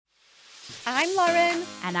I'm Lauren.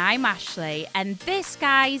 And I'm Ashley. And this,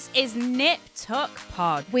 guys, is Nip Tuck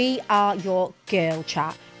Pod. We are your girl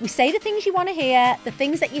chat. We say the things you want to hear, the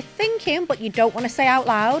things that you're thinking but you don't want to say out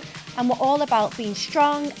loud. And we're all about being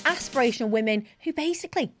strong, aspirational women who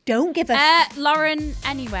basically don't give a... Lauren,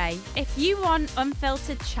 anyway, if you want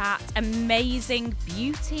unfiltered chat, amazing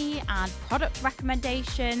beauty and product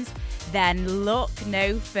recommendations, then look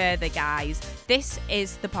no further, guys. This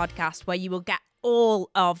is the podcast where you will get all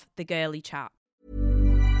of the girly chat.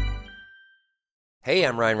 Hey,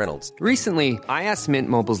 I'm Ryan Reynolds. Recently, I asked Mint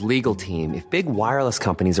Mobile's legal team if big wireless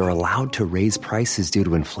companies are allowed to raise prices due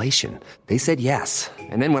to inflation. They said yes.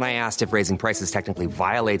 And then when I asked if raising prices technically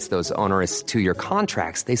violates those onerous two-year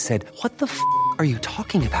contracts, they said, "What the f*** are you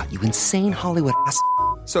talking about, you insane Hollywood ass?"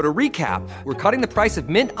 So to recap, we're cutting the price of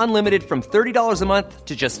Mint Unlimited from $30 a month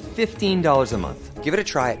to just $15 a month. Give it a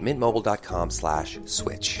try at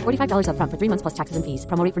mintmobile.com/switch. $45 up front for 3 months plus taxes and fees.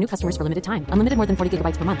 Promo rate for new customers for limited time. Unlimited more than 40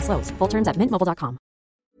 gigabytes per month. Slows full terms at mintmobile.com.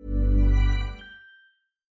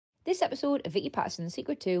 This episode of Vicky Patterson The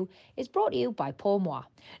Secret To is brought to you by Pour Moi.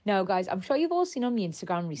 Now, guys, I'm sure you've all seen on my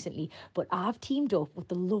Instagram recently, but I've teamed up with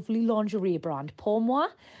the lovely lingerie brand Pour Moi.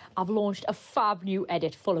 I've launched a fab new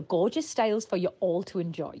edit full of gorgeous styles for you all to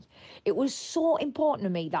enjoy. It was so important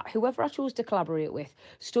to me that whoever I chose to collaborate with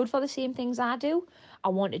stood for the same things I do. I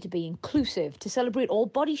wanted to be inclusive, to celebrate all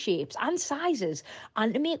body shapes and sizes,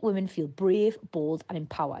 and to make women feel brave, bold and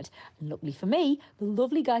empowered. And luckily for me, the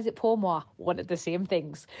lovely guys at Pour Moi wanted the same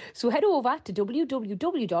things. So head over to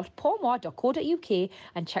www.pourmoi.co.uk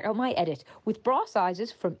and check out my edit with bra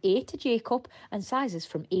sizes from 8 to J cup and sizes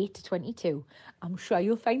from 8 to 22. I'm sure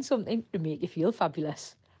you'll find something to make you feel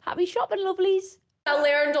fabulous. Happy shopping, lovelies! I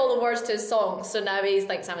learned all the words to his songs, so now he's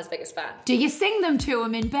like Sam's biggest fan. Do you sing them to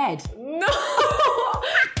him in bed? No!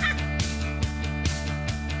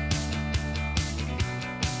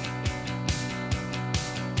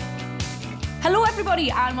 Hello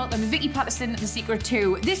everybody and welcome to Vicky Patterson The Secret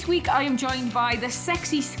To. This week I am joined by the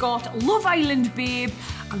sexy Scot, Love Island babe,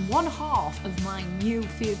 and one half of my new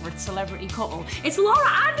favourite celebrity couple. It's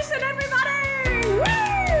Laura Anderson, everybody! Woo!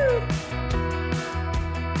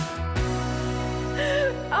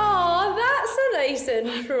 Oh, that's a nice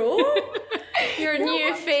intro. Your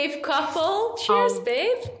new fave couple. Cheers,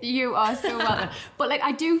 babe. You are so welcome. But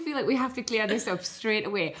I do feel like we have to clear this up straight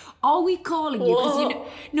away. Are we calling you? Because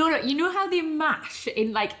you know how they mash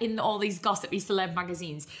in all these gossipy celeb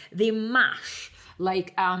magazines. They mash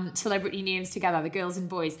celebrity names together, the girls and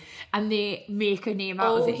boys, and they make a name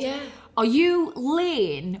out of it. Yeah. Are you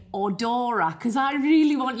Lane or Dora? Because I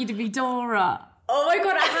really want you to be Dora. Oh my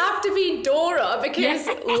god, I have to be Dora because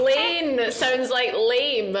Lane sounds like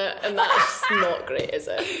lame, and that's not great, is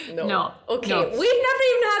it? No. Okay, no. We've never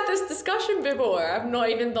even had this discussion before. I've not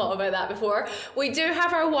even thought about that before. We do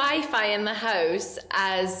have our Wi-Fi in the house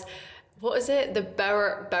as, what is it? The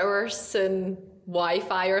Bowerson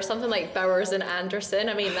Wi-Fi or something like Bowers and Anderson.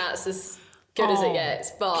 I mean, that's as good as it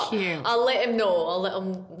gets. But cute. I'll let him know. I'll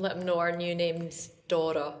let him know our new name's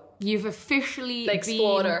Dora. You've officially the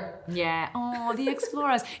Explorer. Yeah. Oh, the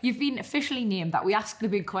Explorers. You've been officially named that. We ask the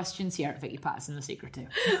big questions here at Vicky Patterson The Secret To.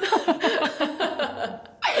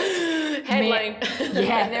 Headline.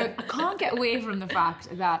 I can't get away from the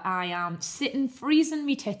fact that I am sitting freezing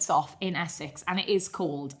me tits off in Essex, and it is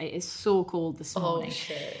cold. It is so cold this morning. Oh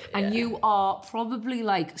shit! And you are probably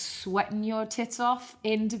sweating your tits off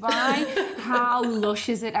in Dubai. How lush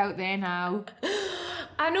is it out there now?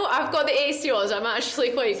 I know, I've got the AC on, so I'm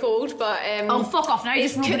actually quite cold, but... oh, fuck off, now you're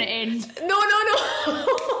just rubbing it in. No.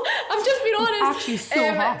 I've just been honest. Actually,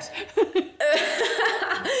 so hot.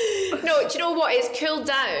 No, do you know what? It's cooled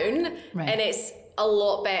down, and it's a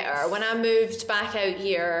lot better. When I moved back out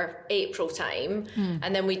here April time,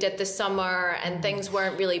 and then we did the summer, and things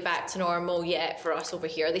weren't really back to normal yet for us over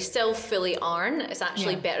here. They still fully aren't. It's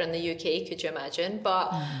actually better in the UK, could you imagine?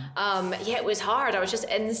 But it was hard. I was just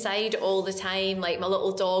inside all the time. My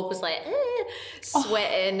little dog was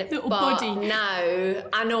sweating. Little but Buddy. Now,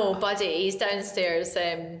 I know, Buddy, he's downstairs.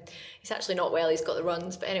 He's actually not well, he's got the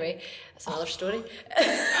runs, but anyway, that's another story.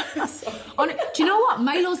 Do you know what?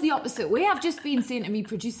 Milo's the opposite way. I've just been saying to me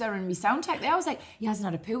producer and me sound tech there, I was like, he hasn't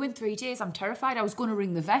had a poo in 3 days, I'm terrified. I was going to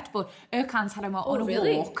ring the vet, but Erkan's had him out on a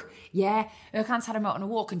walk. Yeah, Erkan's had him out on a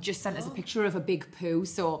walk and just sent us a picture of a big poo,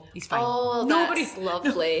 so he's fine. Oh, that's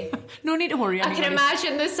lovely. No need to worry. I can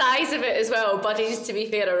imagine the size of it as well. Buddies, to be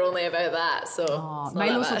fair, are only about that, so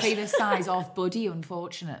Milo's will be the size of Buddy,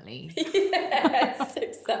 unfortunately. Yes,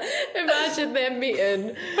 exactly. Imagine them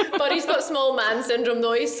meeting. Buddy's got small man syndrome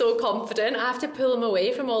though, he's so confident. I have to pull him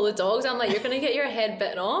away from all the dogs. I'm like, you're going to get your head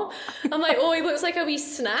bitten off. I'm like, oh, he looks like a wee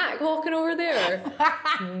snack walking over there.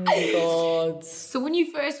 Oh my God. So when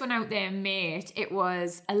you first went out there, mate, it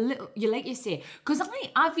was a little, like you say, because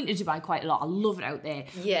I've been to Dubai quite a lot. I love it out there.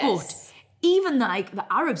 Yes. But even like the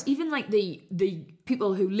Arabs, even like the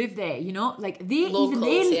people who live there, you know, like the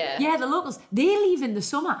locals, they leave in the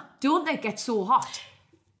summer, don't they? Get so hot.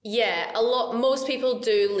 Yeah, most people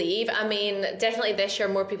do leave. I mean, definitely this year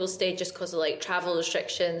more people stayed just because of like travel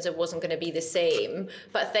restrictions. It wasn't going to be the same,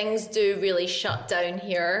 but things do really shut down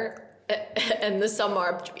here in the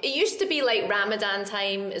summer. It used to be like Ramadan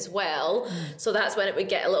time as well, so that's when it would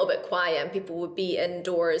get a little bit quiet and people would be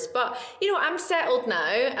indoors. But you know, I'm settled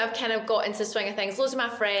now. I've kind of got into the swing of things. Loads of my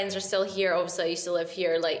friends are still here. Obviously I used to live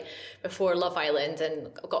here like before Love Island, and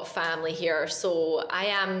I've got family here, so I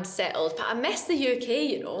am settled. But I miss the UK,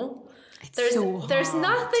 you know. There's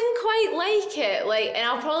nothing quite like it, like, and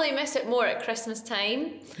I'll probably miss it more at Christmas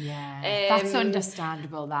time. Yeah, that's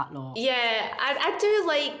understandable, that lot. Yeah, I do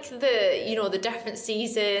like the different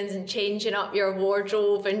seasons and changing up your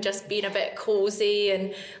wardrobe and just being a bit cozy,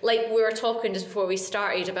 and like we were talking just before we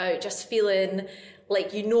started about just feeling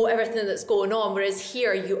like you know everything that's going on, whereas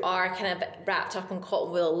here you are kind of wrapped up in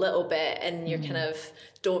cotton wool a little bit, and you're kind of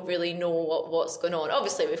don't really know what's going on.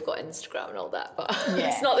 Obviously we've got Instagram and all that, but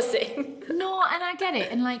it's not the same. No, and I get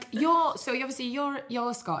it. And like you're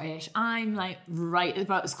Scottish. I'm like right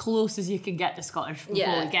about as close as you can get to Scottish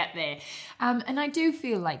before we get there. And I do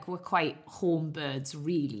feel like we're quite home birds,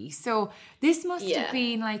 really. So this must have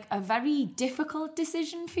been like a very difficult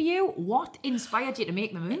decision for you. What inspired you to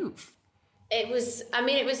make the move? It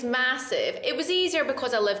was massive. It was easier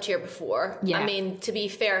because I lived here before. Yeah. I mean, to be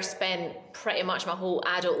fair, I spent pretty much my whole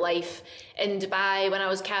adult life in Dubai. When I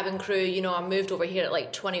was cabin crew, you know, I moved over here at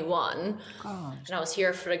like 21. God. And I was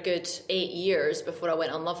here for a good 8 years before I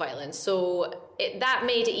went on Love Island. So that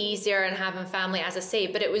made it easier, and having family, as I say,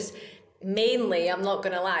 but it was mainly, I'm not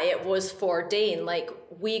going to lie, it was for Dane. Like,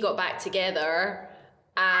 we got back together.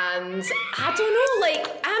 And I don't know,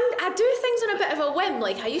 like, I do things on a bit of a whim.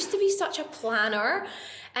 Like, I used to be such a planner,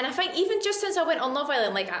 and I think even just since I went on Love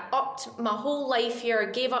Island, like, I upped my whole life here,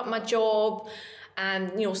 gave up my job,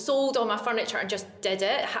 and, you know, sold all my furniture and just did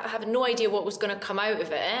it, having no idea what was going to come out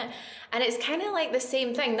of it. And it's kind of like the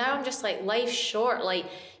same thing. Now I'm just like, life's short, like,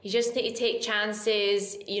 you just need to take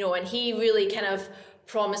chances, you know, and he really kind of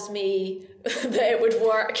promised me that it would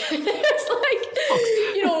work. It's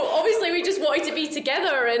like, you know, obviously we just wanted to be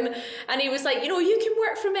together, and he was like, you know, you can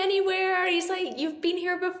work from anywhere. He's like, you've been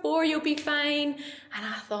here before, you'll be fine. And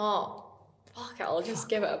I thought, fuck it, I'll just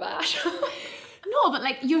give it a bash. No, but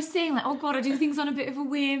like you're saying, like, oh God, I do things on a bit of a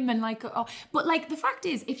whim, and like, but like the fact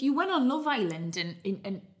is, if you went on Love Island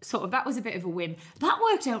and sort of that was a bit of a whim, that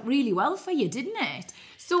worked out really well for you, didn't it?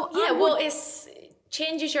 So yeah, well, it's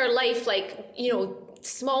changes your life, like, you know,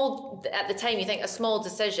 small at the time. You think a small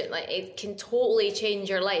decision, like, it can totally change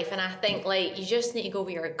your life, and I think like you just need to go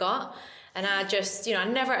with your gut. And I just, you know, I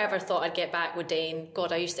never ever thought I'd get back with Dane.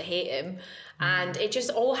 God, I used to hate him. And it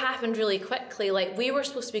just all happened really quickly. Like, we were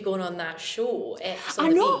supposed to be going on that show at Ex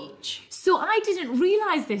on the Beach. So I didn't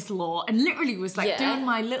realise this law, and literally was like doing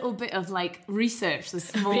my little bit of like research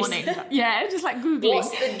this morning. Yeah, just like Googling.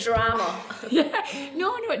 What's the drama?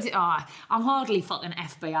 No, I'm hardly fucking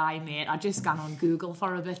FBI, mate. I just scan on Google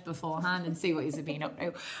for a bit beforehand and see what he's been up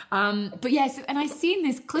to. But yeah, so, and I seen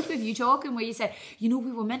this clip of you talking where you said, you know,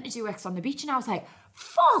 we were meant to do Ex on the Beach, and I was like,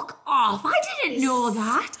 fuck off, I didn't know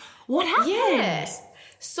that. What happened? Yeah.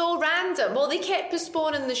 So random. Well, they kept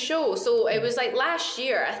postponing the show. So it was like last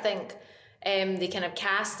year, I think, they kind of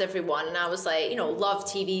cast everyone. And I was like, you know, love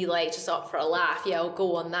TV, like, just up for a laugh. Yeah, I'll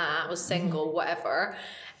go on that. I was single, whatever.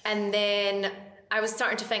 And then I was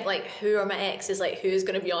starting to think, like, who are my exes? Like, who's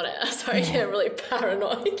going to be on it? I started getting really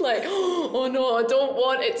paranoid. Like, oh no, I don't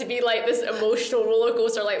want it to be like this emotional roller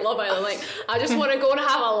coaster like Love Island. Like, I just want to go and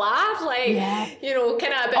have a laugh. Like, you know,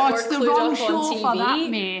 kind of a bit more clued up on TV. For that,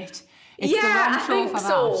 mate. It's I think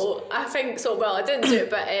so. I think so. Well, I didn't do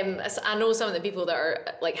it, but I know some of the people that are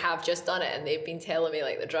like have just done it, and they've been telling me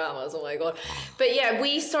like the dramas. Oh my God! But yeah,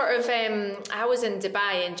 we sort of. I was in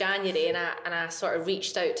Dubai in January, and I sort of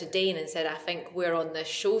reached out to Dane and said, I think we're on this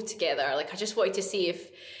show together. Like, I just wanted to see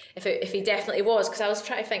if he definitely was, because I was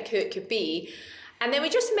trying to think who it could be. And then we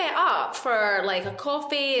just met up for like a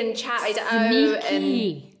coffee and chatted out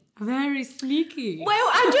and. Very sneaky. Well,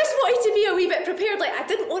 I just wanted to be a wee bit prepared. Like, I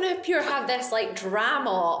didn't want to have this like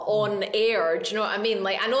drama on air. Do you know what I mean?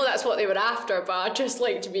 Like, I know that's what they were after, but I just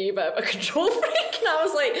like to be a bit of a control freak. And I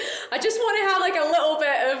was like, I just want to have like a little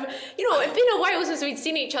bit of, you know, it'd been a while since we'd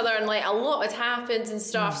seen each other and like a lot had happened and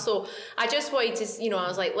stuff. So I just wanted to, you know, I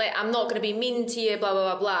was like, I'm not going to be mean to you, blah,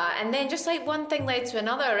 blah, blah, blah. And then just like one thing led to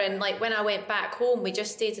another. And like when I went back home, we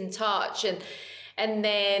just stayed in touch. And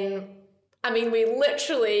then, I mean, we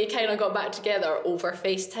literally kind of got back together over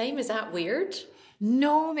FaceTime. Is that weird?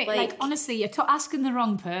 No, mate, like honestly, you're asking the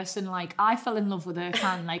wrong person. Like, I fell in love with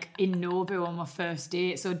Erkan, like, in Nobu on my first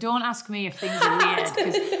date, so don't ask me if things are weird,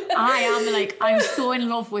 because I'm so in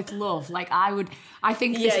love with love. Like, I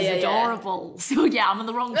think this is adorable. Yeah. So, yeah, I'm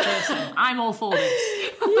the wrong person. I'm all for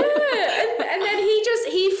this. And then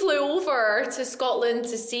he flew over to Scotland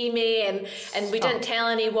to see me, and we didn't tell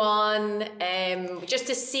anyone, just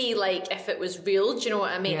to see, like, if it was real, do you know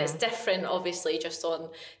what I mean? It's different, obviously, just on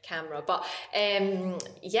camera, but, and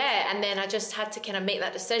then I just had to kind of make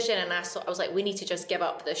that decision, and I was like, we need to just give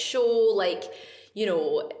up the show, like, you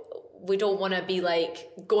know, we don't want to be like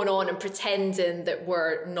going on and pretending that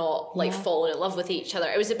we're not like falling in love with each other.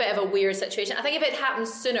 It was a bit of a weird situation. I think if it happened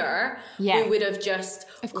sooner, we would have just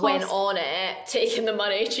went on it, taken the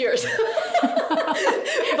money, cheers. but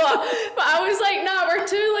I was like, nah, we're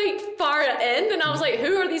too like far in, and I was like,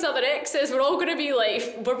 who are these other exes? We're all going to be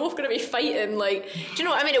like, we're both going to be fighting. Like, do you know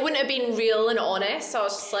what I mean? It wouldn't have been real and honest. So I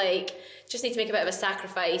was just like, just need to make a bit of a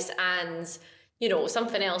sacrifice, and you know,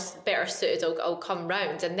 something else better suited will come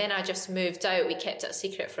round. And then I just moved out. We kept it a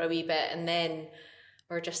secret for a wee bit. And then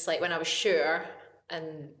we're just like, when I was sure,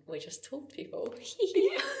 and we just told people.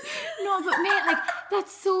 No, but mate, like,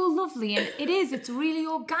 that's so lovely. And it's really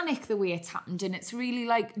organic the way it's happened. And it's really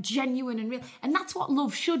like genuine and real. And that's what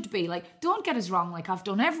love should be. Like, don't get us wrong. Like, I've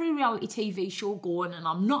done every reality TV show going, and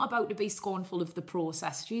I'm not about to be scornful of the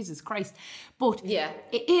process. Jesus Christ. But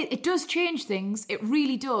it does change things. It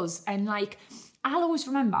really does. And like, I'll always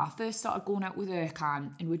remember I first started going out with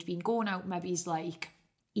Erkan, and we'd been going out maybe like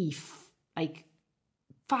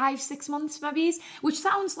 5-6 months maybe, which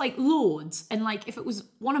sounds like loads, and like if it was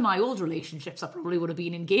one of my old relationships I probably would have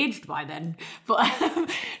been engaged by then, but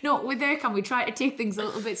no, with Erkan we tried to take things a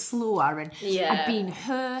little bit slower, and I'd been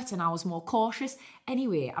hurt and I was more cautious.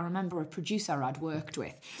 Anyway, I remember a producer I'd worked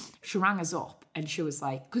with, she rang us up and she was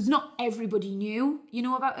like, because not everybody knew, you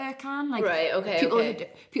know, about Erkan. Like,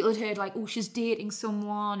 people had heard like, oh, she's dating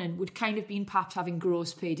someone, and would kind of been perhaps having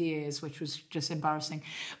gross PDAs, which was just embarrassing.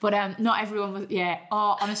 But not everyone was,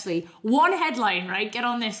 honestly, one headline, right? Get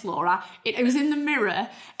on this, Laura. It was in the Mirror,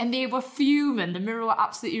 and they were fuming. The Mirror were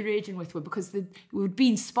absolutely raging with her because we'd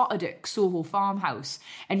been spotted at Soho Farmhouse,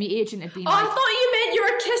 and my agent had been I thought you meant you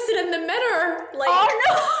were kissing in the mirror. Like, oh,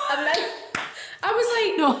 no! I was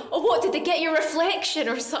like, no. Oh, what, did they get your reflection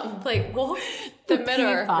or something? Like, what? The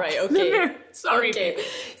mirror. Paper. Right, okay. The mirror. Sorry. Okay.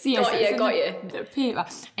 So, yes, got you. The paper.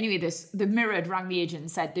 Anyway, the Mirror had rang the agent and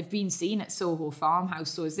said they've been seen at Soho Farmhouse,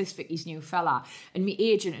 so is this Vicky's new fella? And my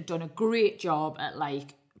agent had done a great job at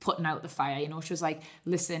like putting out the fire, you know. She was like,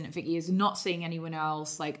 listen, Vicky is not seeing anyone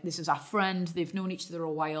else, like, this is our friend, they've known each other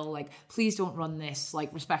a while, like, please don't run this,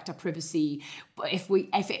 like, respect our privacy, but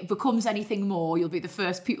if it becomes anything more, you'll be the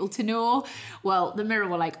first people to know. Well, the Mirror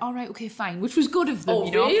were like, all right, okay, fine, which was good of them,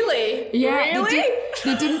 you know. Really? Yeah, really?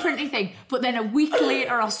 They didn't print anything, but then a week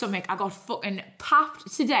later or something, I got fucking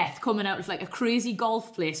papped to death coming out of like a crazy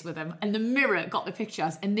golf place with them, and the Mirror got the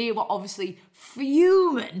pictures, and they were obviously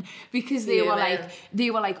fuming because they were like,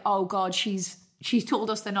 oh God, she's told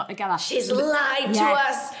us they're not together. She's lied to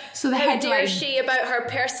us. So the How headline, dare she about her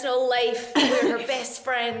personal life? We're her best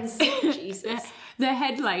friends. Jesus. The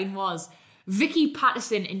headline was, Vicky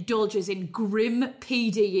Pattison indulges in grim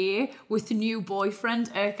PDA with new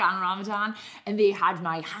boyfriend Erkan Ramadan, and they had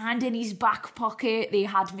my hand in his back pocket, they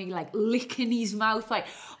had me like licking his mouth, like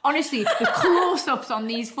honestly the close-ups on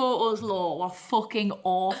these photos, Law, were fucking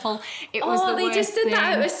awful. It was the they worst just did thing.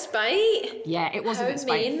 that out of spite. Yeah, it was a bit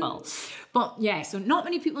spiteful. But yeah, so not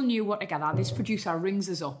many people knew what together. This producer rings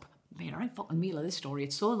us up. Man, I fucking meal of this story.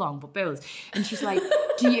 It's so long, but bills. And she's like,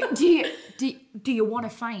 do you want to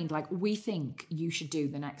find, like, we think you should do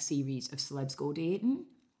the next series of Celebs Go Dating?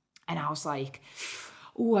 And I was like,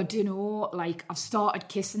 oh, I don't know. Like, I've started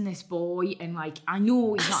kissing this boy, and like, I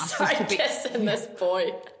know he's not supposed to be kissing this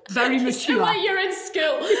boy. Very mature. Like you're in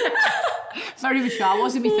school. Very mature. I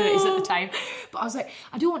was in my 30s at the time. But I was like,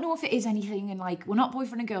 I don't know if it is anything, and like, we're not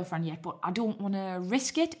boyfriend and girlfriend yet, but I don't want to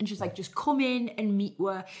risk it. And she's like, just come in and meet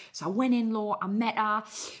her. So I went in, Law, I met her.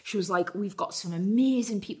 She was like, we've got some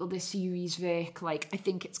amazing people this series, Vic. Like, I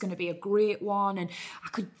think it's going to be a great one, and I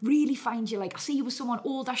could really find you, like, I see you with someone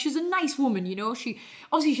older. She's a nice woman, you know.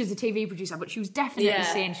 Obviously she's a TV producer, but she was definitely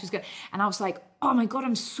saying she was good. And I was like, oh my God,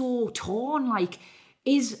 I'm so torn. Like,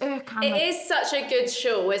 Is Ercan... It is such a good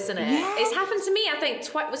show, isn't it? Yeah. It's happened to me, I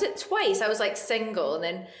think, was it twice? I was like single, and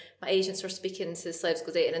then my agents were speaking to Celebs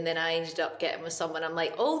Go Dating, and then I ended up getting with someone. I'm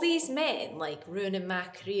like, all these men, like, ruining my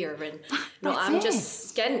career, and no, I'm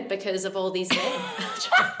just skint because of all these men.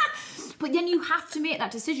 But then you have to make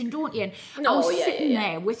that decision, don't you? And I was sitting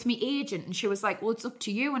there with my agent, and she was like, well, it's up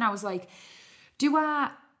to you. And I was like, there's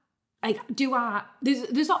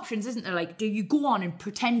options, isn't there? Like, do you go on and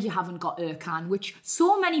pretend you haven't got Ercan, which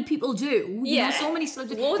so many people do. Yeah. You know, so many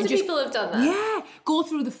celebrities. Loads of people have done that. Yeah. Go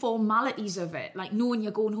through the formalities of it, like knowing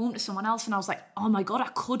you're going home to someone else. And I was like, oh my God, I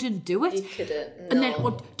couldn't do it. You couldn't. No. And then,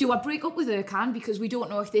 do I break up with Ercan because we don't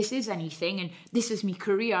know if this is anything and this is my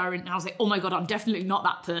career? And I was like, oh my God, I'm definitely not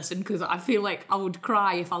that person, because I feel like I would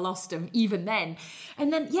cry if I lost him, even then.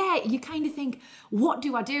 And then, you kind of think, what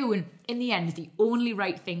do I do? And in the end, the only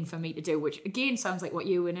right thing for me to do, which again sounds like what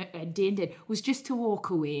you and Dane did, was just to walk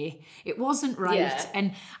away. It wasn't right,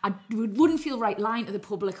 and I wouldn't feel right lying to the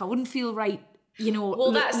public. I wouldn't feel right, you know.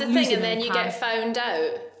 Well, that's the thing, and then you get found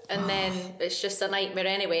out, and then it's just a nightmare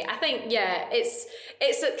anyway. I think,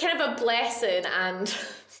 it's a kind of a blessing and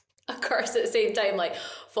a curse at the same time, like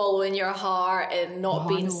following your heart and not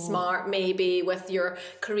being smart maybe with your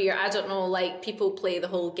career. I don't know, like, people play the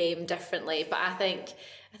whole game differently, but I think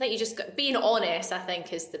you just being honest, I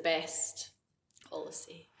think, is the best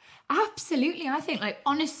policy. Absolutely. I think, like,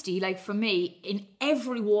 honesty, like, for me, in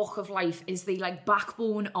every walk of life is the, like,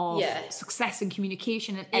 backbone of success and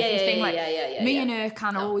communication and everything. Me and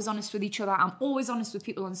Ercan are always honest with each other. I'm always honest with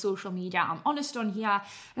people on social media. I'm honest on here.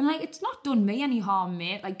 And, like, it's not done me any harm,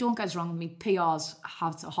 mate. Like, don't get us wrong with me. PRs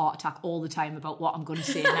have a heart attack all the time about what I'm going to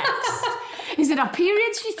say next. Is it a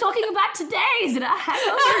period she's talking about today? Is it a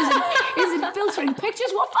hangover? Is it filtering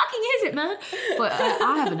pictures? What fucking is it, man? But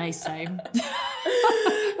I have a nice time.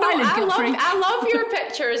 I love your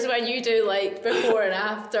pictures when you do, like, before and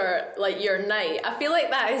after, like, your night. I feel like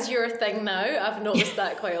that is your thing now. I've noticed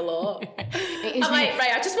that quite a lot. I'm like,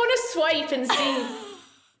 right, I just want to swipe and see.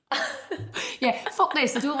 Fuck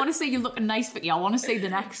this. I don't want to say you're looking nice, Vicky. I want to see the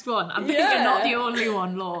next one. I'm thinking you're not the only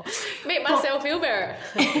one, Law. Make myself feel better.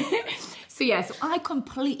 So I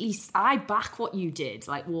back what you did,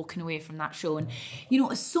 like, walking away from that show. And, you know,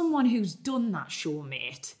 as someone who's done that show,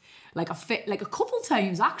 mate, like a couple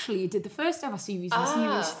times, actually, did the first ever series in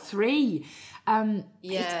series 3.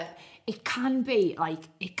 It can be, like,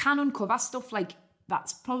 it can uncover stuff, like,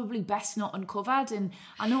 that's probably best not uncovered. And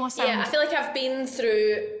I know I feel like I've been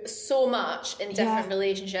through so much in different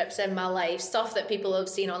relationships in my life, stuff that people have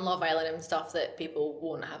seen on Love Island and stuff that people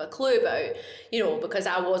won't have a clue about, you know, because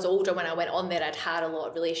I was older when I went on there. I'd had a lot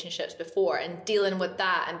of relationships before, and dealing with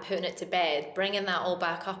that and putting it to bed, bringing that all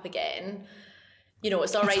back up again. You know,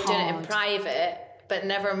 it's all right doing it in private, but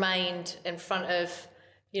never mind in front of,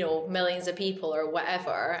 you know, millions of people or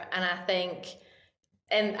whatever. And I think,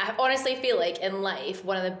 and I honestly feel like in life,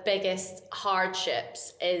 one of the biggest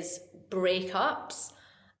hardships is breakups.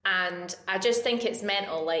 And I just think it's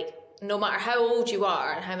mental, like, no matter how old you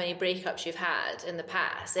are and how many breakups you've had in the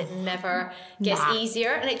past, it never gets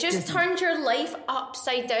easier, and it just turns your life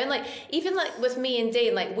upside down. Like, even like with me and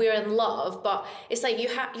Dane, like, we're in love, but it's like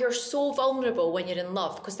you're so vulnerable when you're in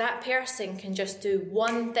love, because that person can just do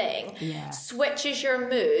one thing, switches your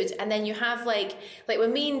mood, and then you have like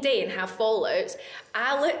when me and Dane have fallouts,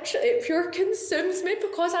 it pure consumes me,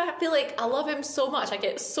 because I feel like I love him so much. I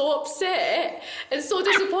get so upset and so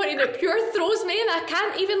disappointed. It pure throws me, and I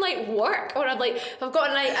can't even, like, work, or I'm like, if I've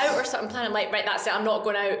got a night out or something planned, I'm like, right, that's it, I'm not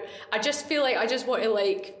going out. I just feel like I just want to,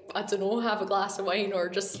 like, I don't know, have a glass of wine or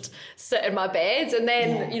just sit in my bed, and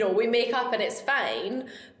then you know, we make up and it's fine.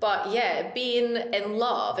 But being in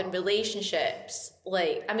love and relationships,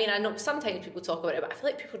 like, I mean, I know sometimes people talk about it, but I feel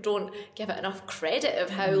like people don't give it enough credit of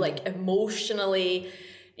how like emotionally,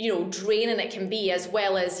 you know, draining it can be, as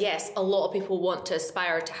well as, yes, a lot of people want to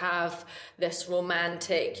aspire to have this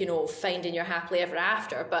romantic, you know, finding your happily ever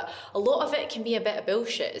after, but a lot of it can be a bit of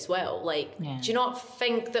bullshit as well. Like, do you not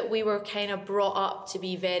think that we were kind of brought up to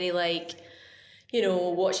be very, like, you know,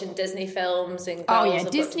 watching Disney films and girls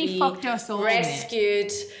Disney fucked us all,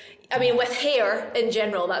 rescued. I mean, with hair in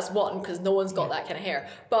general, that's one, because no one's got that kind of hair.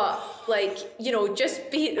 But, like, you know, just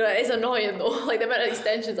be, it's annoying though, like the amount of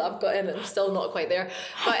extensions I've got in, I'm still not quite there.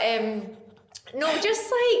 But, no, just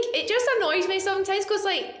like, it just annoys me sometimes, because,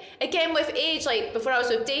 like, again, with age, like, before I was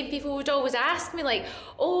with Dave, people would always ask me, like,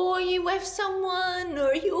 oh, are you with someone,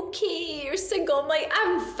 or are you okay, you're single? I'm like,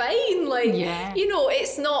 I'm fine, like, you know,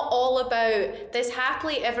 it's not all about this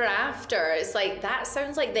happily ever after. It's like, that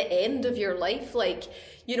sounds like the end of your life. Like,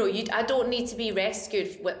 you know, I don't need to be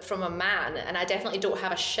rescued from a man, and I definitely don't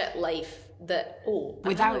have a shit life that,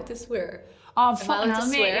 without to swear. Oh, fucking hell,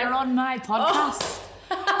 mate, you're on my podcast.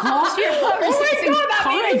 Of course you are. Oh my God, that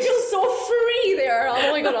made me feel so free there.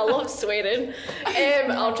 Oh my God, I love swearing.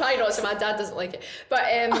 I'll try not to, my dad doesn't like it. But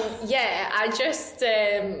yeah, I just,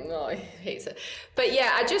 he hates it. But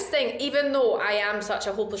yeah, I just think, even though I am such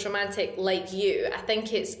a hopeless romantic like you, I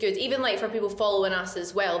think it's good, even like for people following us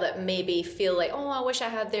as well, that maybe feel like, oh, I wish I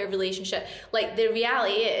had their relationship. Like, the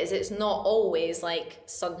reality is, it's not always like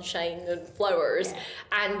sunshine and flowers. Yeah.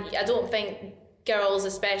 And I don't think girls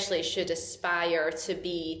especially should aspire to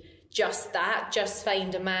be just that, just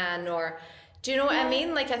find a man, or do you know what I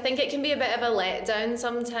mean? Like, I think it can be a bit of a letdown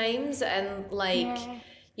sometimes, and like,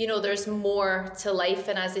 you know, there's more to life,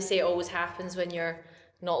 and as they say, it always happens when you're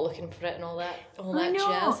not looking for it and all that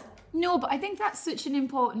jazz. No, but I think that's such an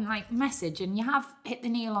important like message, and you have hit the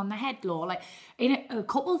nail on the head, Law. Like, in a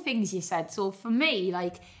couple of things you said. So for me,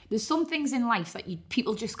 like, there's some things in life that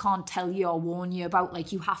people just can't tell you or warn you about.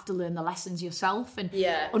 Like, you have to learn the lessons yourself. And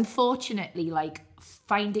unfortunately, like,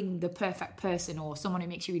 finding the perfect person or someone who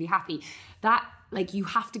makes you really happy, that, like, you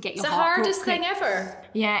have to get your heart broken. It's the hardest thing ever.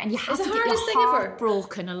 Yeah, and you have to get your heart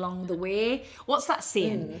broken along the way. What's that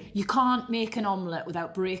saying? You can't make an omelette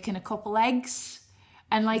without breaking a couple eggs.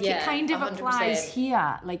 And like, it kind of 100%. Applies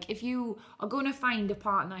here. Like, if you are going to find a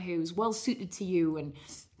partner who's well suited to you and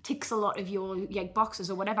ticks a lot of your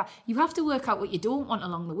boxes or whatever, you have to work out what you don't want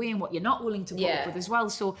along the way and what you're not willing to put up with as well.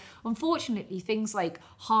 So unfortunately, things like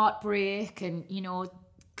heartbreak and, you know,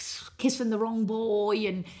 kissing the wrong boy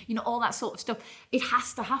and, you know, all that sort of stuff, it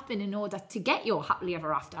has to happen in order to get your happily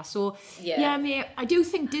ever after. So yeah, mate, I do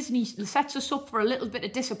think Disney sets us up for a little bit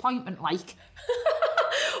of disappointment, like.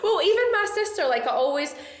 Well, even my sister, like, I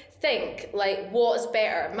always think, like, what's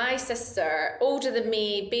better? My sister, older than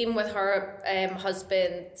me, been with her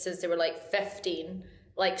husband since they were like 15,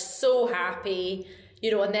 like, so happy, you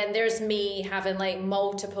know, and then there's me having like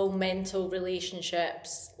multiple mental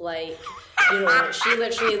relationships, like, you know, she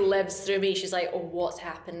literally lives through me. She's like, oh, what's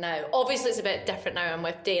happened now? Obviously, it's a bit different now. I'm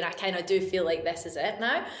with Dane. I kind of do feel like this is it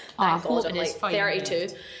now. Thank God, I'm like 32.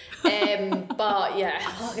 But yeah,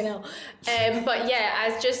 fucking hell. But yeah,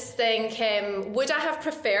 I just think, would I have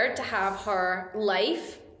preferred to have her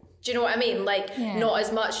life? Do you know what I mean? Like, not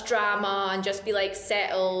as much drama and just be like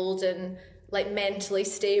settled and like mentally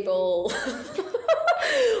stable.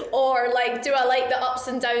 Or like, do I like the ups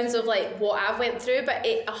and downs of like what I've went through? But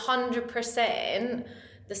it 100%,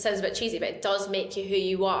 this sounds a bit cheesy, but it does make you who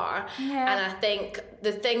you are. And I think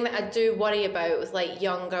the thing that I do worry about with like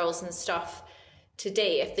young girls and stuff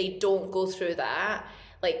today, if they don't go through that,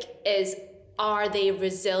 like, is, are they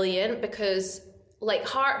resilient? Because like,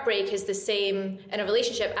 heartbreak is the same in a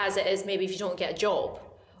relationship as it is maybe if you don't get a job,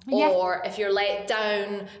 or if you're let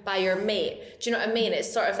down by your mate. Do you know what I mean?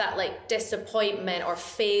 It's sort of that like disappointment or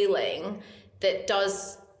failing that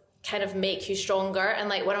does kind of make you stronger. And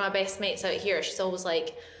like, one of my best mates out here, she's always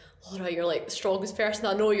like, Laura, you're like the strongest person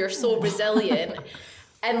I know, you're so resilient.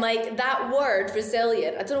 And like, that word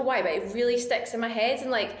resilient, I don't know why, but it really sticks in my head. And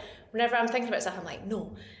like, whenever I'm thinking about stuff, I'm like,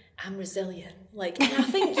 no, I'm resilient. Like, and I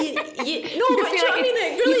think you no, but do you know what I mean?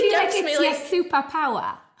 It really gives me like your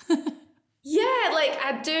superpower. Yeah, like,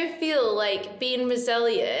 I do feel like being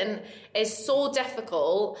resilient is so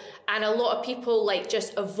difficult, and a lot of people like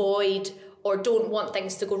just avoid or don't want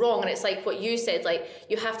things to go wrong. And it's like what you said, like,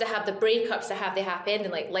 you have to have the breakups to have the happy ending.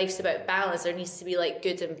 Like, life's about balance. There needs to be like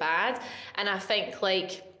good and bad. And I think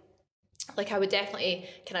like I would definitely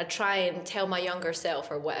kind of try and tell my younger self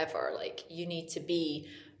or whatever, like, you need to be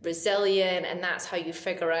resilient, and that's how you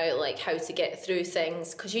figure out like how to get through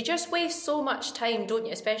things, because you just waste so much time, don't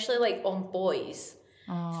you, especially like on boys,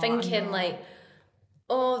 thinking like,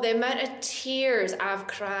 oh, the amount of tears I've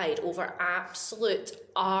cried over absolute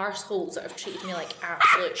arseholes that have treated me like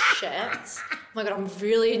absolute shit. Oh my God, I'm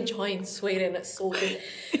really enjoying swearing, it's so good.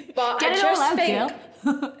 But I just think,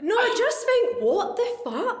 no, I just think, what the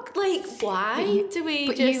fuck? Like, why do we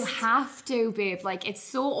But just... you have to, babe. Like, it's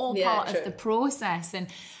so all part of the process. And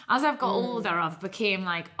as I've got older, I've became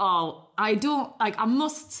like, oh, I don't, like, I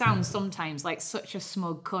must sound sometimes like such a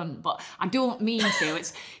smug cunt, but I don't mean to.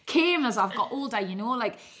 It's came as I've got older, you know,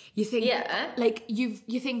 like, you think, like,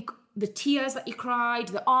 you think the tears that you cried,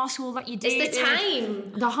 the arsehole that you did. It's the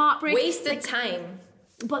time. The heartbreak. Wasted time.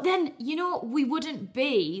 But then, you know, we wouldn't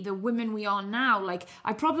be the women we are now. Like,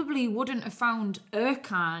 I probably wouldn't have found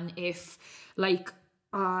Erkan if, like,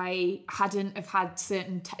 I hadn't have had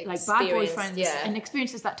certain like bad boyfriends and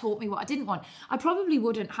experiences that taught me what I didn't want. I probably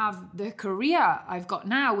wouldn't have the career I've got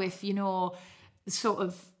now if, you know, sort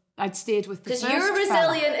of I'd stayed with the first because you're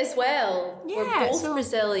resilient as well. Yeah, we're both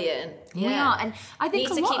resilient. We are, and I think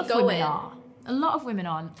a lot of women are. A lot of women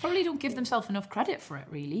are. Probably don't give themselves enough credit for it,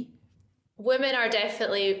 really. women are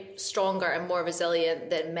definitely stronger and more resilient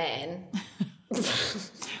than men. I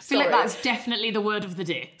feel like that's definitely the word of the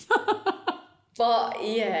day. But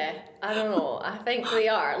yeah, I don't know. I think they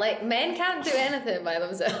are. Like, men can't do anything by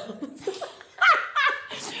themselves.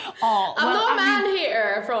 I'm not a man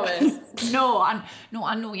hater, I promise. No, I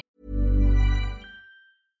know.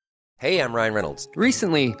 Hey, I'm Ryan Reynolds.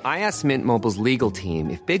 Recently, I asked Mint Mobile's legal team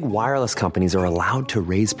if big wireless companies are allowed to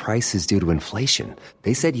raise prices due to inflation.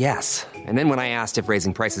 They said yes. And then when I asked if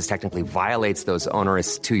raising prices technically violates those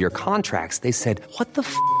onerous 2-year contracts, they said, "What the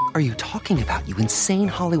f*** are you talking about, you insane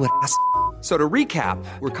Hollywood ass?" So to recap,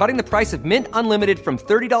 we're cutting the price of Mint Unlimited from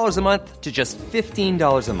 $30 a month to just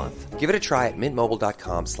 $15 a month. Give it a try at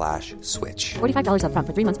mintmobile.com/switch. $45 up front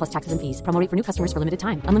for 3 months plus taxes and fees. Promo rate for new customers for limited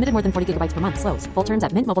time. Unlimited more than 40 gigabytes per month. Slows full terms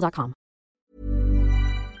at mintmobile.com.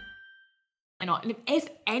 And if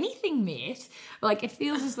anything, mate, like, it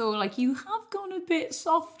feels as though, like, you have gone a bit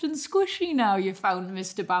soft and squishy now you found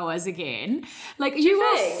Mr. Bowers again. Like, you're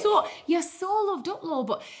so loved up, Laura,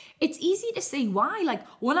 but it's easy to see why. Like,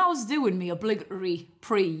 when I was doing my obligatory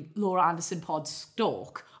pre-Laura Anderson pod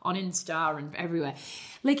stalk on Insta and everywhere,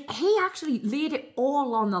 like, he actually laid it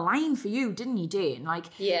all on the line for you, didn't he, Dane? Like,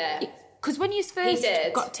 yeah. Because when you first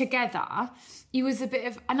got together, he was a bit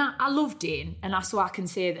of, and I love Dane, and that's why I can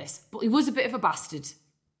say this, but he was a bit of a bastard.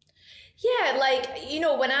 Yeah, like, you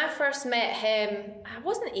know, when I first met him, I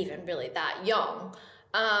wasn't even really that young.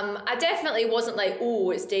 I definitely wasn't like,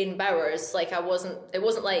 oh, it's Dane Bowers. Like, it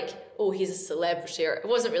wasn't like, oh, he's a celebrity. Or it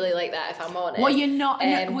wasn't really like that, if I'm honest. Were you not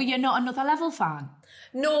Another Level fan?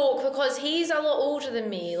 No, because he's a lot older than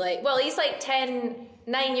me. Like, well, he's like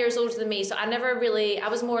 9 years older than me, so I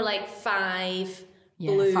was more like 5.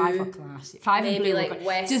 Yeah, Blue, 5 or class. 5 maybe and Blue. like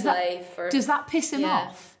Westlife. Does that piss him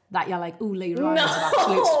off? That you're like, ooh, Lee Ryan's an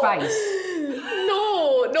absolute spice?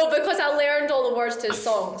 No, because I learned all the words to his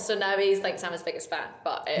songs, so now he thinks I'm his biggest fan.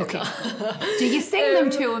 But okay. Do you sing them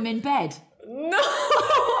to him in bed? No,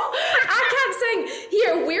 I can't sing.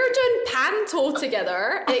 Here, we're doing Panto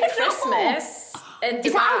together at Christmas. In Dubai.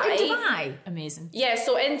 Is that out in Dubai? Amazing. Yeah,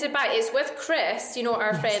 so in Dubai, it's with Chris, you know,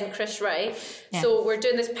 our friend Chris Wright. Yeah. So we're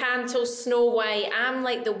doing this Panto Snow White. I'm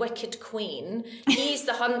like the wicked queen. He's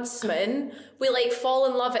the huntsman. We like fall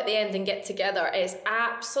in love at the end and get together. It's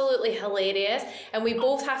absolutely hilarious. And we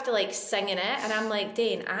both have to like sing in it. And I'm like,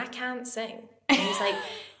 Dane, I can't sing. And he's like,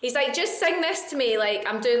 just sing this to me. Like,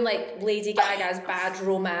 I'm doing like Lady Gaga's Bad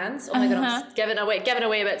Romance. Oh my God, I'm giving away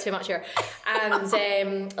a bit too much here. And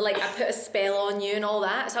like, I put a spell on you and all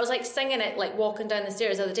that. So I was like singing it, like walking down the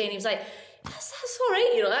stairs the other day, and he was like, that's all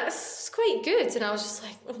right, you know, that's quite good. And I was just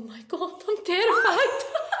like, oh my God, I'm terrified.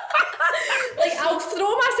 Like, I'll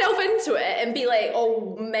throw myself into it and be like,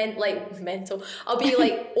 mental. I'll be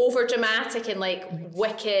like over dramatic and like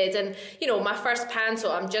wicked. And, you know, my first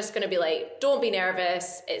panto, I'm just going to be like, don't be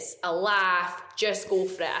nervous. It's a laugh. Just go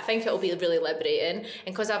for it. I think it'll be really liberating. And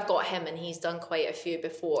because I've got him and he's done quite a few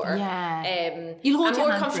before, I'm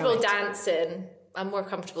more comfortable dancing. I'm more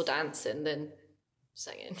comfortable dancing than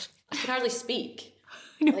singing. I can hardly speak.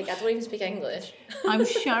 Like, I don't even speak English. I'm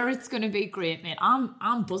sure it's going to be great, mate.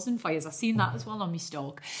 I'm buzzing for you. I've seen that as well on my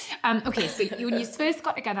stalk. Okay, so when you first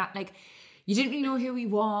got together, like, you didn't really know who he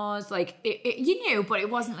was. Like, you knew, but it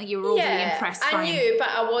wasn't like you were overly impressed by him. I knew, but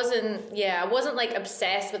I wasn't like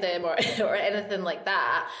obsessed with him or anything like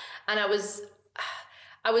that. And I was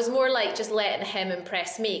more like just letting him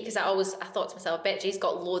impress me, because I thought to myself, I bet he's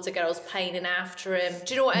got loads of girls pining after him.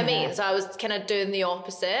 Do you know what I mean? So I was kind of doing the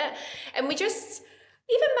opposite. And we just...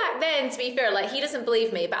 Even back then, to be fair, like, he doesn't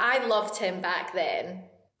believe me, but I loved him back then.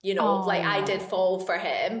 You know, like, I did fall for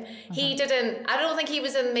him. He didn't, I don't think he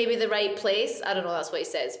was in maybe the right place. I don't know, that's what he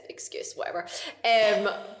says. Excuse, whatever.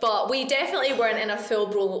 But we definitely weren't in a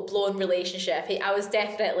full-blown relationship. I was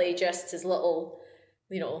definitely just his little,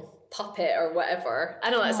 you know, puppet or whatever. I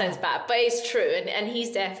know that sounds bad, but it's true. And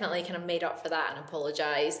he's definitely kind of made up for that and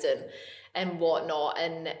apologised and whatnot,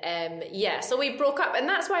 and so we broke up, and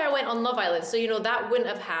that's why I went on Love Island. So, you know, that wouldn't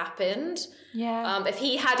have happened if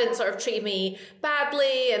he hadn't sort of treated me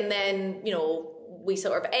badly, and then, you know, we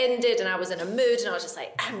sort of ended and I was in a mood and I was just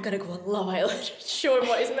like, I'm gonna go on Love Island, show him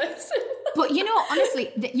what he's missing. But, you know,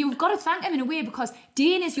 honestly, you've got to thank him in a way, because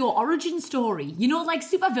Dane is your origin story. You know, like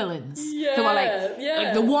supervillains who are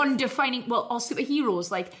like the one defining, or superheroes.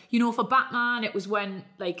 Like, you know, for Batman, it was when,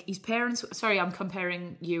 like, his parents, sorry, I'm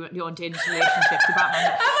comparing you and Dane's relationship to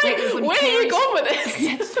Batman. Where are you going with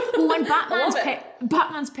this? Well, when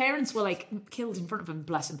Batman's parents were, like, killed in front of him,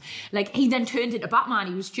 bless him, like, he then turned into Batman.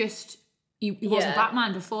 He was just... He wasn't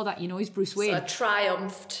Batman before that, you know, he's Bruce Wayne. So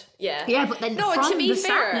triumphed, Yeah, but then to be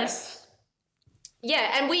fair, sadness...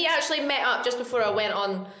 Yeah, and we actually met up just before I went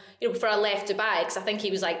on, before I left Dubai, because I think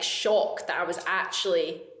he was like shocked that I was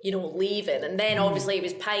actually, leaving. And then obviously he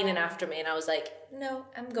was pining after me, and I was like, no,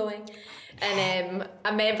 I'm going. And I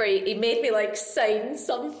remember he made me like sign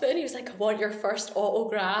something. He was like, I want your first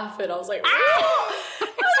autograph. And I was like,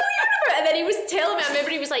 and then he was telling me, I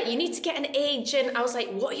remember he was like, you need to get an agent. I was like,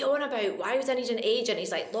 what are you on about? Why would I need an agent?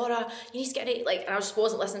 He's like, Laura, you need to get an agent. Like, and I just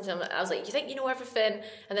wasn't listening to him. I was like, you think you know everything?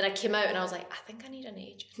 And then I came out and I was like, I think I need an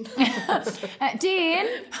agent. Dean,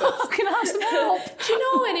 can I have some help? Do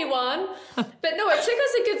you know anyone? But no, it took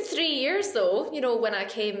us a good 3 years though, when I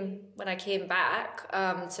came back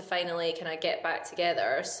to finally kind of get back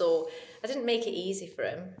together. So I didn't make it easy for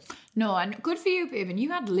him. No, and good for you, babe. And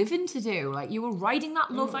you had living to do. Like, you were riding that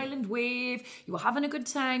Love Island wave. You were having a good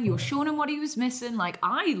time. You were showing him what he was missing. Like,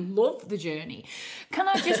 I love the journey. Can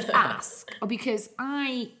I just ask? Because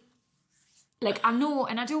I know,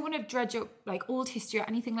 and I don't want to dredge up, like, old history or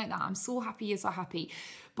anything like that. I'm so happy you're so happy.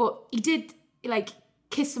 But he did, like,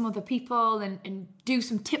 kiss some other people and do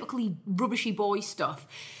some typically rubbishy boy stuff.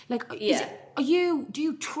 Like, do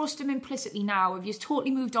you trust him implicitly now? Have you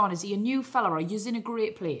totally moved on? Is he a new fella, or are you in a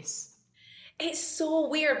great place? It's so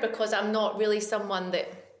weird because I'm not really someone that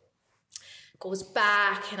goes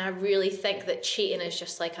back, and I really think that cheating is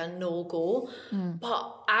just like a no-go.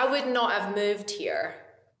 But I would not have moved here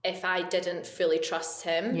if I didn't fully trust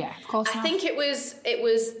him. Yeah, of course. I think it was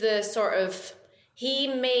the sort of, he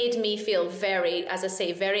made me feel very, as I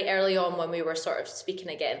say, very early on when we were sort of speaking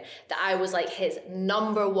again, that I was like his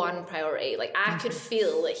number one priority. Like, I could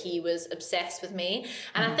feel that he was obsessed with me.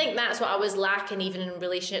 And I think that's what I was lacking even in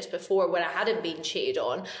relationships before when I hadn't been cheated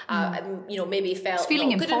on. Maybe felt feeling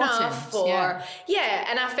not good enough, or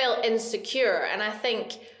and I felt insecure. And I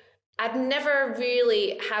think I'd never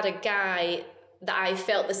really had a guy that I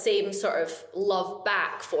felt the same sort of love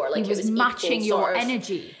back for. Like, he was matching your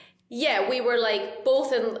energy. Yeah, we were like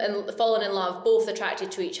both in falling in love, both attracted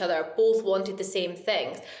to each other, both wanted the same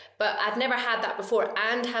things. But I'd never had that before,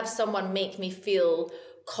 and have someone make me feel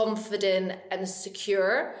confident and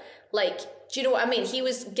secure. Like, do you know what I mean? He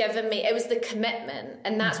was giving me, it was the commitment,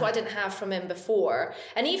 and that's what I didn't have from him before.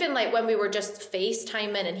 And even like when we were just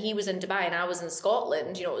FaceTiming and he was in Dubai and I was in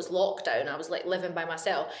Scotland, it was lockdown, I was like living by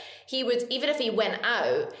myself. He would, even if he went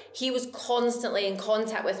out, he was constantly in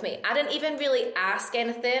contact with me. I didn't even really ask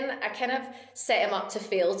anything. I kind of set him up to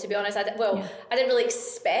fail, to be honest. I didn't really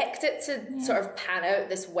expect it to sort of pan out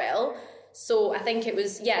this well. So I think it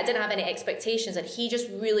was, I didn't have any expectations, and he just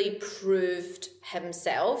really proved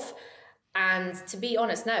himself. And to be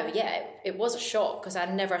honest now, it was a shock, because I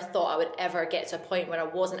never thought I would ever get to a point where I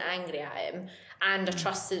wasn't angry at him and I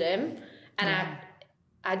trusted him. And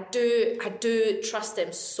I do trust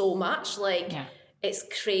him so much. Like, it's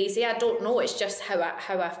crazy. I don't know. It's just how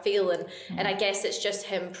I feel. And I guess it's just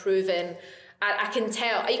him proving, I can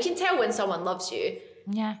tell, you can tell when someone loves you.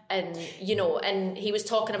 Yeah. And, and he was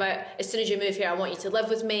talking about, as soon as you move here, I want you to live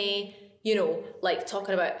with me, like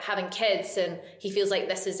talking about having kids, and he feels like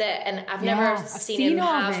this is it. And I've never seen him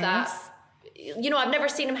have that. I've never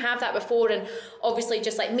seen him have that before. And obviously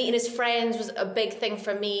just like meeting his friends was a big thing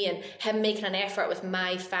for me, and him making an effort with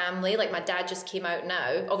my family. Like, my dad just came out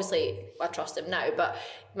now. Obviously I trust him now, but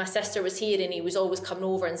my sister was here and he was always coming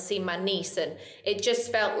over and seeing my niece. And it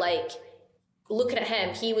just felt like, looking at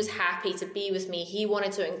him, he was happy to be with me. He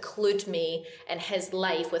wanted to include me in his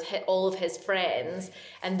life with all of his friends,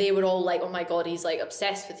 and they were all like, oh my God, he's like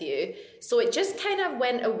obsessed with you. So it just kind of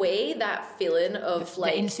went away, that feeling of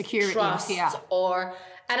like insecurity, trust,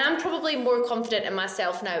 and I'm probably more confident in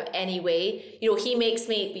myself now anyway. He makes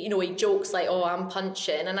me, he jokes like, oh, I'm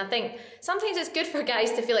punching. And I think sometimes it's good for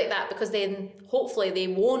guys to feel like that, because then hopefully they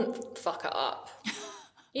won't fuck it up.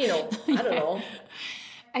 I don't know.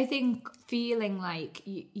 I think feeling like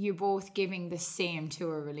you're both giving the same to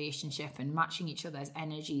a relationship and matching each other's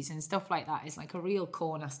energies and stuff like that is like a real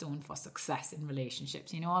cornerstone for success in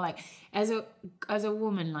relationships. Like, as a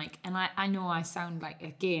woman, like, and I know I sound like,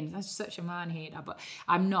 again, that's such a man hater, but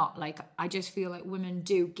I'm not. Like, I just feel like women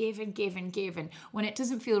do give and give and give, and when it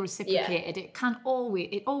doesn't feel reciprocated,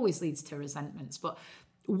 it always leads to resentments. But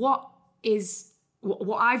what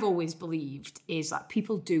I've always believed is that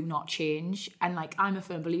people do not change, and like, I'm a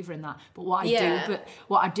firm believer in that. But what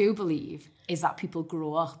I do believe is that people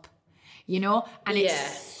grow up, and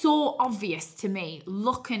it's so obvious to me,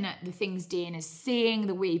 looking at the things Dane is saying,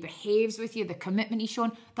 the way he behaves with you, the commitment he's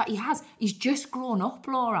shown, that he's just grown up,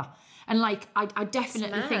 Laura. And like, I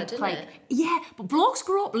definitely think, like, but blokes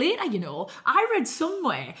grow up later, I read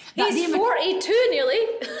somewhere that he's 42 nearly.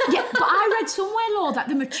 But I read somewhere, Laura, that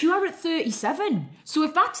they mature at 37. So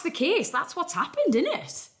if that's the case, that's what's happened, isn't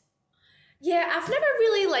it? Yeah, I've never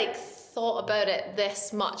really like thought about it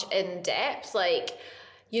this much in depth, like,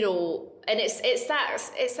 you know, and it's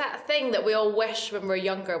that thing that we all wish when we're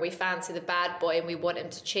younger, we fancy the bad boy and we want him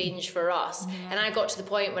to change for us. And I got to the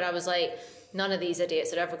point where I was like, none of these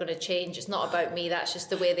idiots are ever going to change. It's not about me. That's just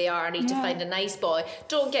the way they are. I need to find a nice boy.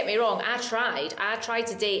 Don't get me wrong. I tried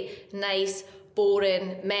to date nice,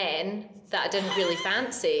 boring men that I didn't really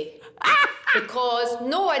fancy.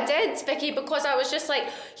 I did, Vicky, because I was just like,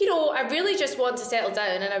 you know, I really just want to settle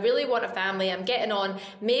down and I really want a family. I'm getting on.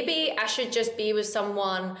 Maybe I should just be with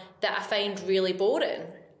someone that I find really boring,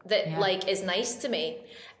 that like is nice to me.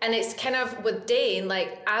 And it's kind of with Dane,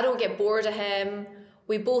 like, I don't get bored of him.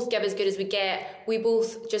 We both give as good as we get. We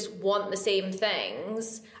both just want the same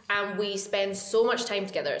things. And we spend so much time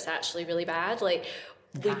together. It's actually really bad. Like,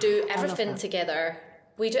 we do everything together.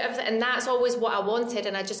 We do everything. And that's always what I wanted.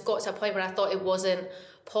 And I just got to a point where I thought it wasn't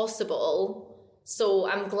possible.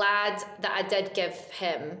 So I'm glad that I did give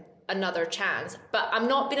him another chance. But I'm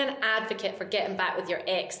not being an advocate for getting back with your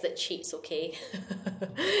ex that cheats, okay?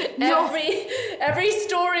 No. Every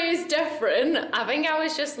story is different. I think I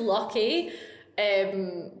was just lucky.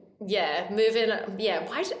 What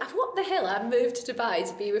the hell? I moved to Dubai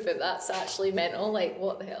to be with him. That's actually mental. Like,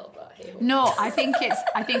 what the hell? But hey, no, I think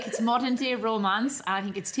it's modern day romance. And I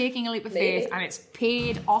think it's taking a leap of faith, and it's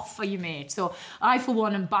paid off for you, mate. So I, for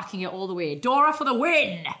one, am backing it all the way. Dora for the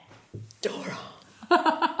win. Dora.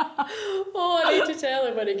 I need to tell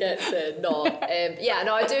him when he gets in.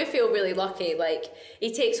 I do feel really lucky. Like,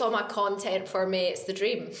 he takes all my content for me. It's the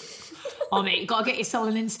dream. Oh, mate, you got to get yourself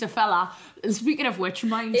an Insta fella. And speaking of which,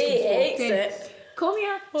 mine's just walked in. Come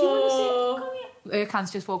here. Do you want to see? Come here.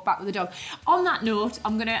 Ercan's just walked back with the dog. On that note,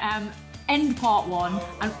 I'm going to end part one.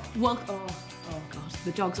 And oh God,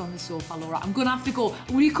 the dog's on the sofa, Laura. I'm going to have to go.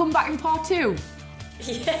 Will you come back in part two?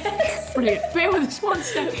 Yes. Brilliant. Bear with us one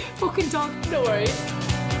sec. Fucking dog. No worries.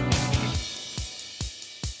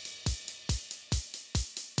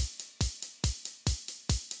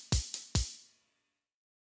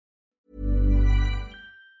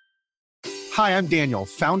 Hi, I'm Daniel,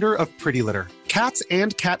 founder of Pretty Litter. Cats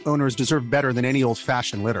and cat owners deserve better than any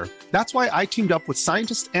old-fashioned litter. That's why I teamed up with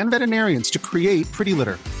scientists and veterinarians to create Pretty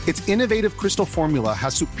Litter. Its innovative crystal formula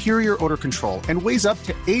has superior odor control and weighs up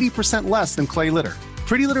to 80% less than clay litter.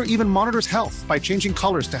 Pretty Litter even monitors health by changing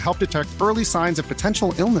colors to help detect early signs of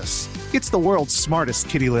potential illness. It's the world's smartest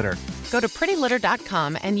kitty litter. Go to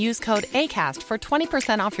prettylitter.com and use code ACAST for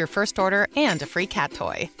 20% off your first order and a free cat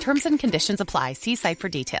toy. Terms and conditions apply. See site for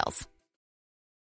details.